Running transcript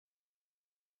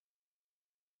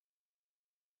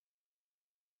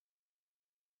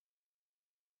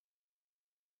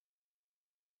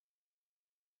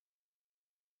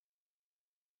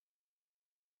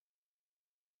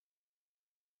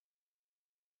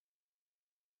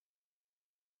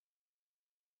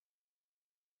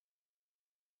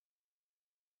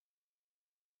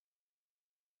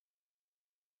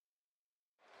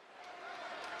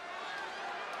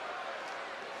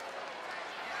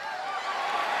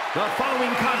The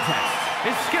following contest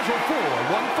is scheduled for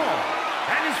one fall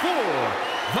and is for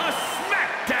the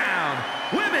SmackDown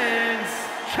Women's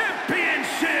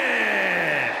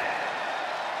Championship.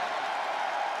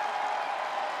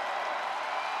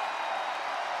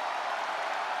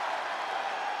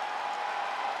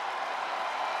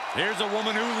 Here's a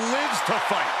woman who lives to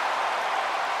fight.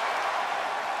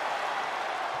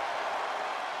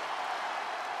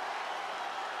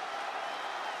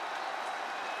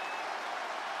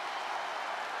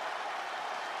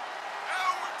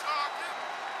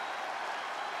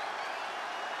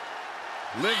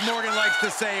 Liv Morgan likes to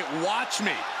say, watch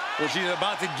me. Well, she's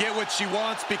about to get what she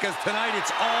wants because tonight it's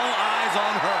all eyes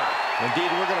on her. Indeed,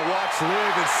 we're going to watch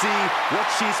Liv and see what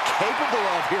she's capable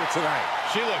of here tonight.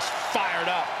 She looks fired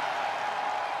up.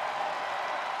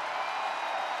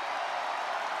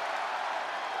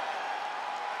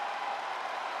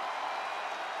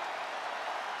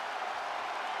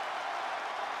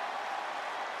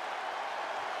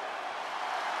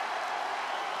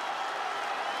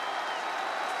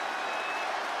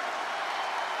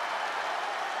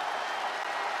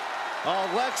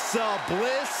 Alexa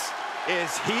Bliss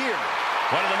is here.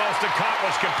 One of the most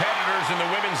accomplished competitors in the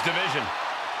women's division.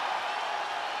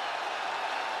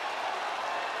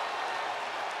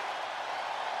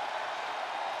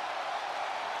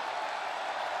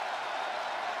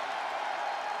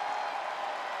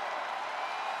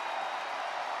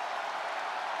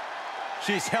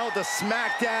 She's held the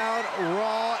SmackDown,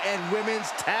 Raw, and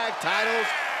Women's Tag titles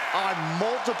on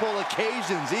multiple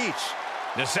occasions each.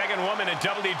 The second woman in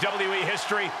WWE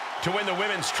history to win the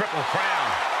Women's Triple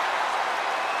Crown.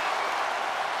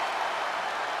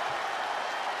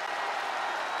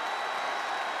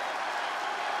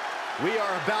 We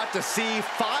are about to see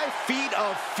 5 feet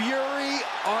of fury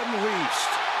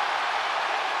unleashed.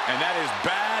 And that is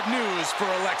bad news for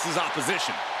Alexa's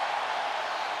opposition.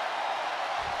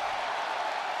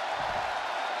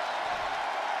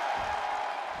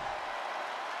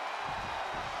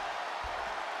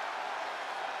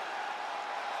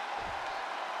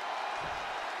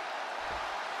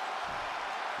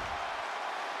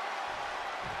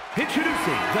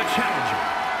 Introducing the challenger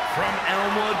from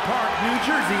Elmwood Park, New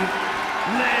Jersey,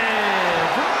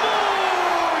 Liv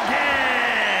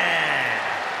Morgan.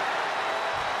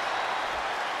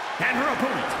 And her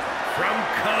opponent from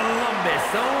Columbus,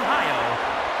 Ohio,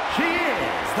 she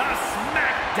is the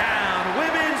SmackDown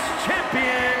Women's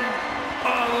Champion,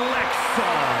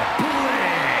 Alexa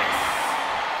Bliss.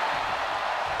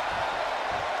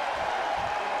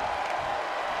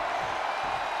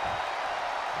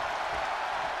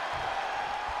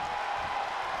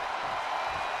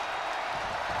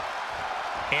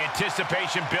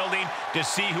 Anticipation building to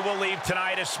see who will leave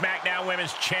tonight as SmackDown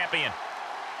Women's Champion.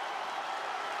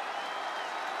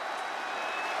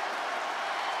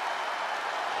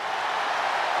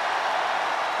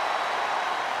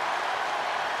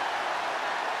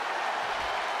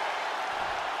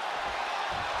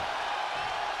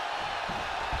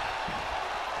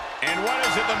 And what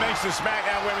is it that makes the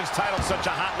SmackDown Women's title such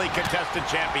a hotly contested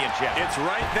championship? It's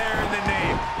right there in the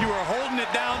name. You are holding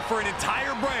it down for an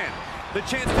entire brand. The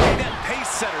chance to be that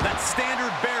pace setter, that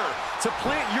standard bearer, to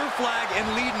plant your flag and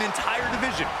lead an entire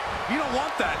division. You don't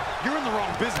want that. You're in the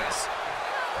wrong business.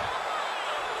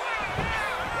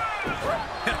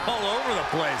 All over the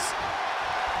place.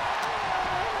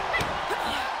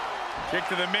 Kick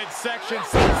to the midsection,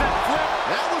 sunset flip.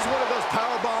 That was one of those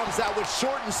power bombs that would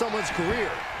shorten someone's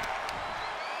career.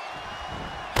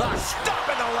 The stop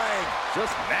in the leg.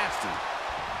 Just nasty.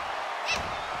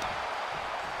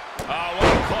 Oh, what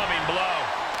a clubbing blow.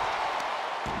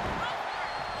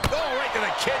 Oh, right to the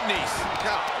kidneys.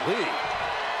 Golly.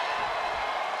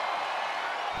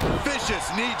 Vicious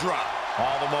knee drop.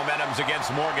 All the momentum's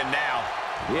against Morgan now.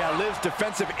 Yeah, Liv's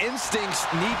defensive instincts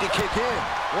need to kick in.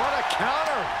 What a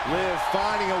counter. Liv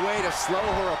finding a way to slow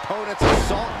her opponent's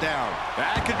assault down.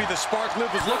 That could be the spark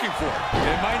Liv was looking for.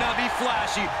 It might not be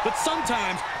flashy, but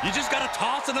sometimes you just got to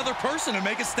toss another person and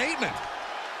make a statement.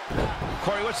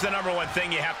 Corey, what's the #1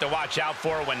 thing you have to watch out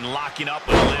for when locking up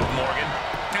with Liv Morgan?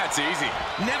 That's easy.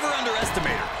 Never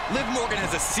underestimate her. Liv Morgan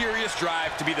has a serious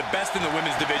drive to be the best in the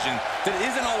women's division that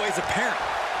isn't always apparent.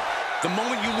 The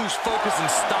moment you lose focus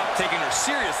and stop taking her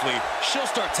seriously, she'll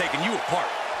start taking you apart.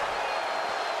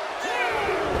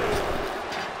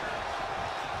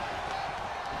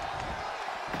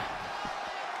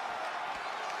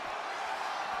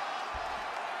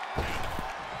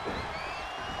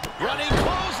 Running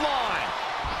clothesline.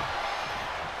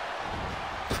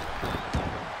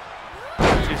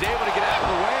 She's able to get out of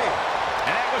the way.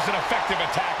 And that was an effective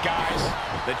attack, guys.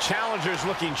 The challenger's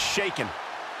looking shaken.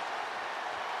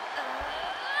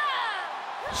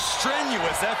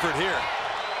 Strenuous effort here.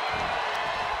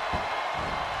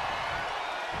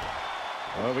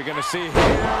 What are we going to see here?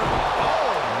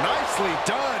 Oh, nicely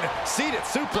done. Seated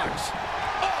suplex.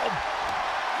 Oh.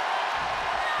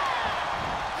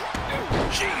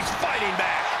 She's fighting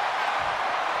back.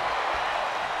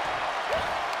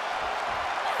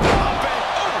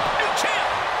 New champ.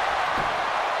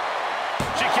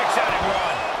 She kicks out and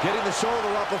run. Getting the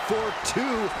shoulder up before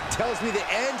 2 tells me the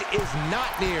end is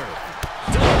not near.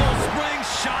 Double spring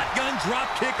shotgun drop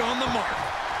kick on the mark.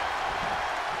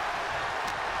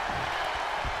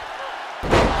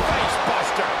 Face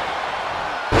buster.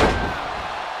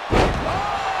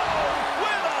 Oh,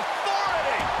 with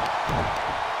authority.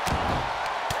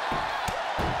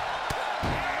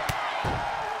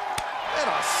 And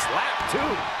a slap,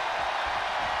 too.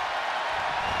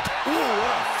 Ooh,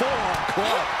 what a forearm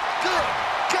club. Good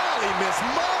golly, Miss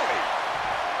Molly.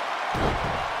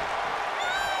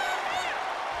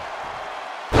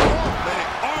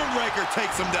 Armbreaker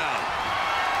takes him down.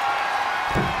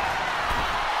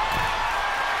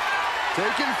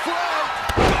 Taking flight.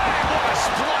 Bang, what a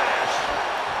splash.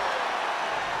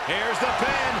 Here's the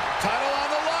pin. Title on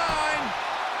the line.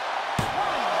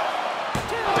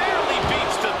 Barely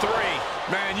beats the 3.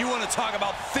 Man, you want to talk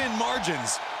about thin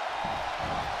margins.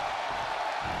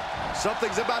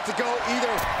 Something's about to go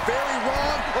either very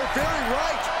wrong or very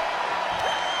right.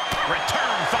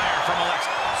 Return fire from Alexa.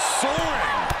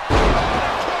 Soaring.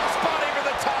 Crossbody to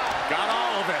the top. Got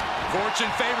all of it. Fortune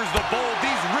favors the bold.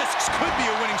 These risks could be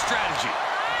a winning strategy.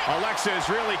 Alexa is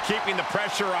really keeping the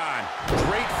pressure on.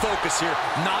 Great focus here,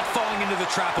 not falling into the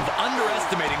trap of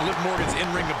underestimating Liv Morgan's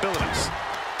in-ring abilities.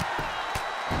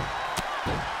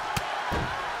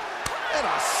 And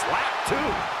a slap, too.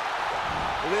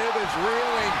 Liv is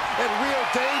reeling in real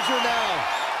danger now.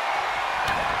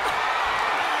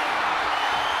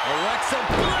 Alexa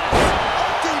Bliss.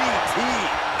 DDT,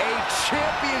 a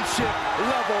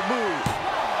championship-level move.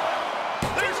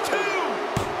 There's 2.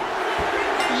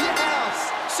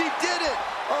 Yes, she did it.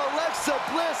 Alexa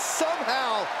Bliss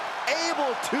somehow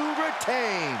able to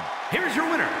retain. Here's your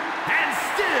winner, and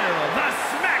still the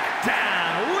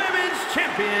SmackDown Women's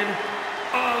Champion,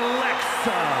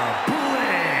 Alexa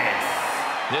Bliss.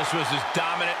 This was as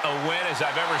dominant a win as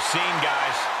I've ever seen,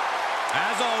 guys.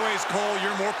 As always, Cole,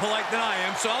 you're more polite than I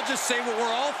am, so I'll just say what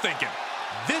we're all thinking.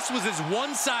 This was as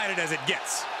one-sided as it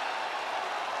gets.